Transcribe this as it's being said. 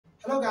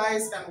Hello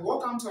guys, and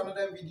welcome to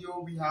another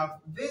video. We have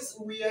this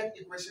weird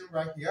equation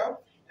right here,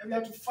 and we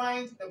have to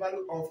find the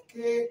value of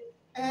k,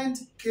 and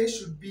k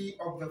should be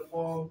of the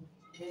form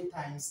a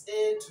times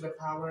a to the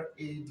power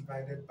a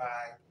divided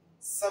by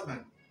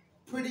 7.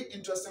 Pretty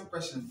interesting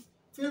question.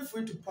 Feel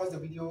free to pause the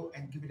video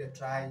and give it a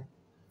try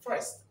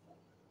first.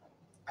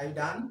 Are you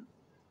done?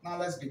 Now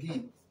let's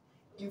begin.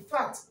 In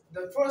fact,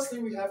 the first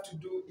thing we have to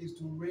do is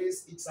to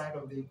raise each side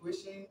of the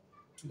equation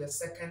to the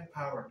second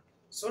power,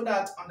 so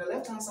that on the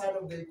left hand side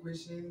of the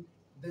equation,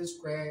 this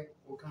square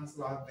will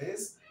cancel out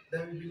this.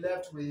 Then we'll be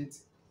left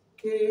with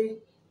k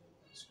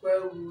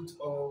square root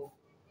of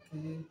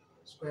k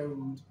square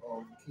root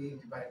of k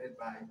divided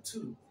by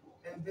 2.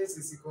 And this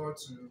is equal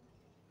to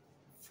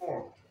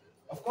 4.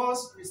 Of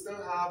course, we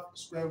still have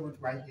square root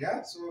right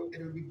here, so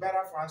it will be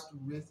better for us to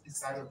raise each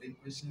side of the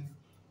equation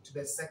to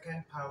the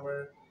second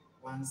power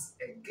once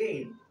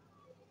again,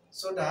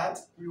 so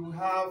that we will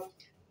have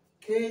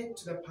k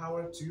to the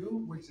power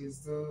 2, which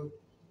is the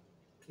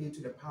k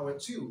to the power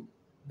 2.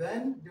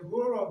 Then the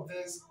whole of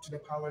this to the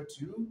power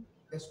 2,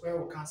 the square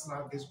will cancel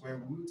out the square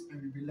root,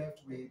 and we'll be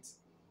left with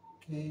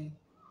k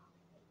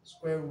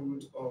square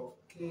root of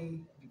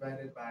k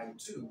divided by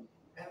 2.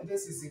 And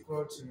this is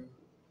equal to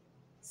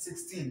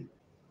 16.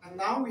 And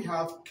now we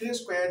have k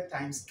squared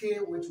times k,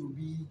 which will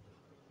be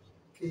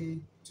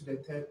k to the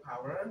third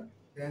power,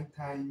 then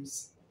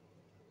times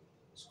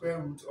square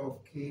root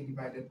of k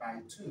divided by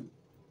 2,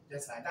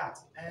 just like that.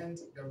 And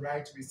the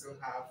right, we still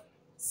have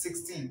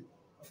 16.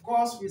 Of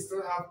course, we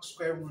still have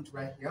square root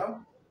right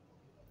here.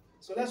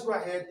 So let's go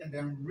ahead and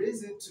then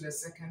raise it to the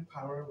second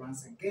power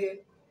once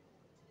again.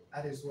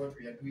 That is what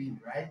we are doing,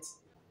 right?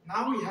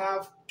 Now we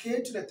have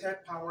k to the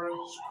third power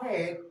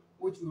squared,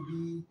 which will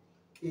be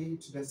k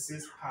to the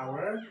sixth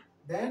power.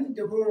 Then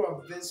the whole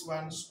of this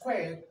one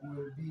squared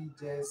will be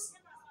just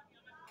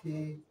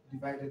k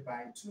divided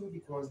by 2,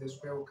 because the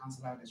square will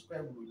cancel out the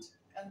square root.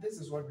 And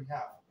this is what we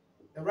have.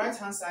 The right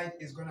hand side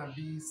is going to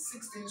be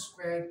 16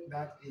 squared,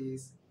 that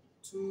is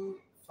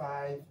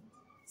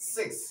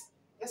 256.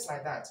 Just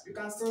like that. You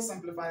can still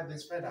simplify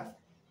this further.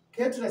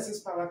 K to the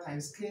 6th power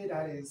times k,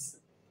 that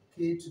is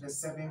k to the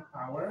 7th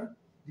power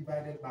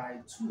divided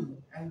by 2.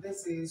 And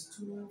this is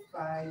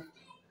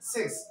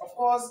 256. Of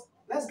course,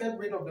 let's get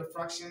rid of the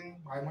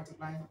fraction by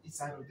multiplying each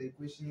side of the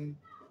equation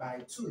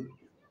by 2.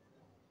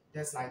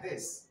 Just like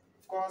this.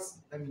 Of course,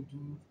 let me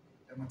do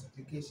the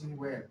multiplication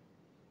well.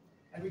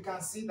 And we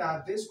can see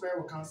that this square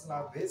will cancel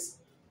out this.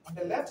 On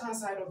the left hand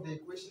side of the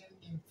equation,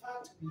 in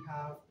fact, we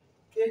have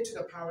k to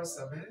the power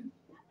 7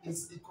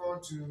 is equal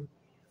to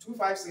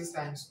 256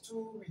 times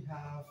 2. We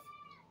have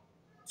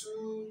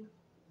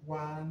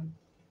 215.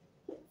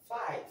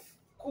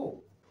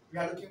 Cool. We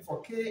are looking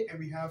for k, and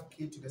we have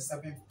k to the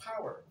 7th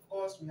power. Of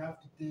course, we have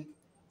to take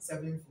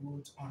 7th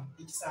root on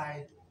each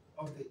side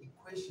of the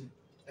equation,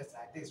 just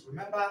like this.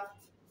 Remember,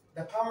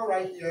 the power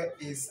right here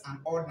is an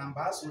odd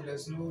number, so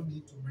there's no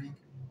need to bring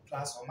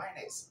plus or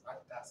minus.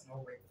 That does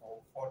not work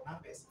for odd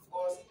numbers. Of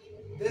course,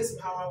 this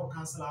power will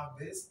cancel out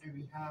this, and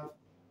we have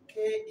k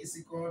is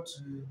equal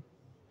to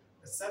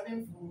the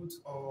 7th root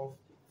of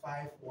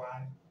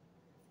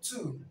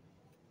 512.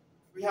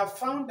 We have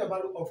found the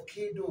value of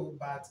k though,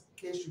 but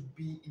k should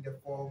be in the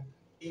form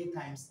a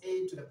times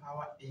a to the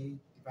power a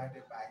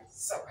divided by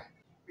 7.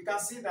 We can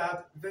see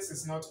that this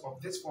is not of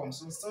this form,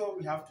 so still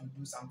we have to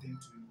do something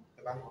to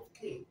the value of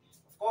k.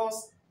 Of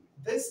course,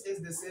 this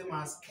is the same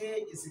as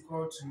k is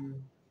equal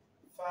to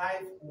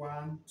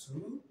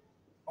 512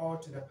 all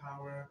to the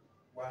power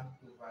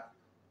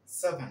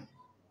 1/7.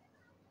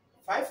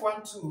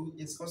 512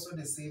 is also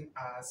the same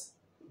as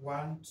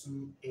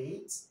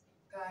 128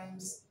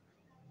 times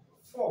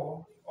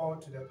 4 all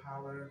to the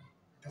power,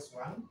 this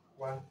one,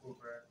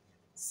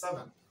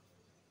 1/7.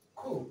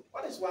 Cool.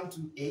 What is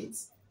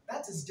 128?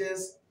 That is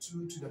just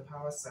 2 to the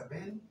power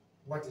 7.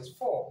 What is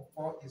 4?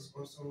 4 is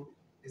also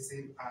the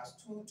same as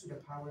 2 to the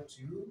power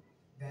 2,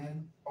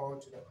 then all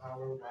to the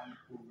power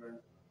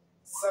 1/7.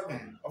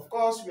 Of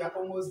course, we are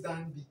almost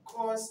done,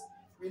 because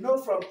we know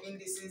from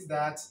indices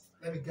that,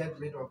 let me get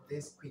rid of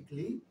this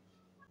quickly.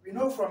 We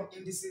know from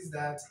indices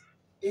that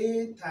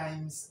a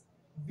times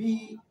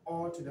b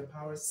all to the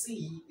power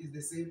c is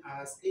the same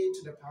as a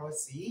to the power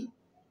c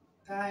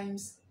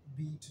times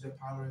b to the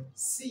power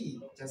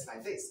c, just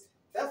like this.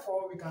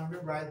 Therefore, we can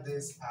rewrite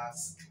this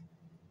as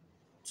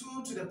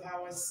 2 to the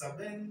power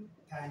 7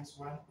 times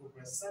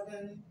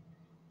 1/7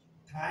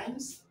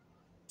 times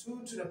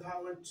 2 to the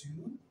power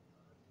 2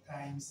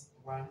 times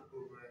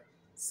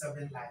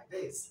 1/7, like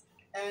this.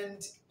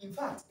 And in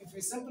fact, if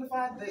we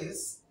simplify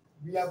this,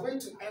 we are going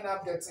to end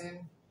up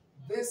getting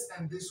this,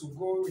 and this will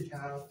go. We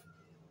have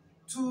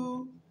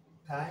 2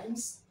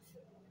 times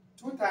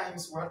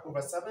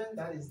 1/7,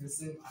 that is the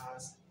same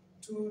as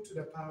 2 to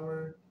the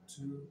power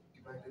 2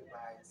 divided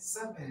by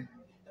 7.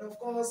 And of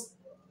course,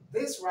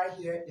 this right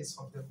here is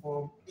of the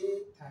form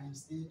a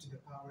times a to the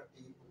power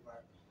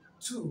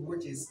a/2,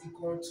 which is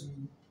equal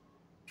to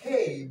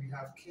k. We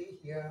have k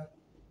here,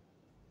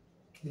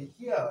 k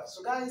here.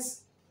 So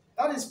guys,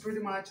 that is pretty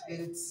much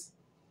it.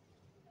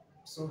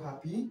 So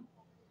happy.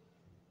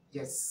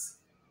 Yes.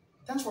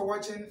 Thanks for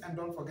watching, and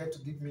don't forget to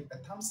give me a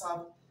thumbs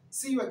up.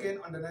 See you again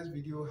on the next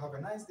video. Have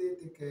a nice day.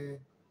 Take care.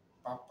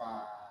 Bye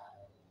bye.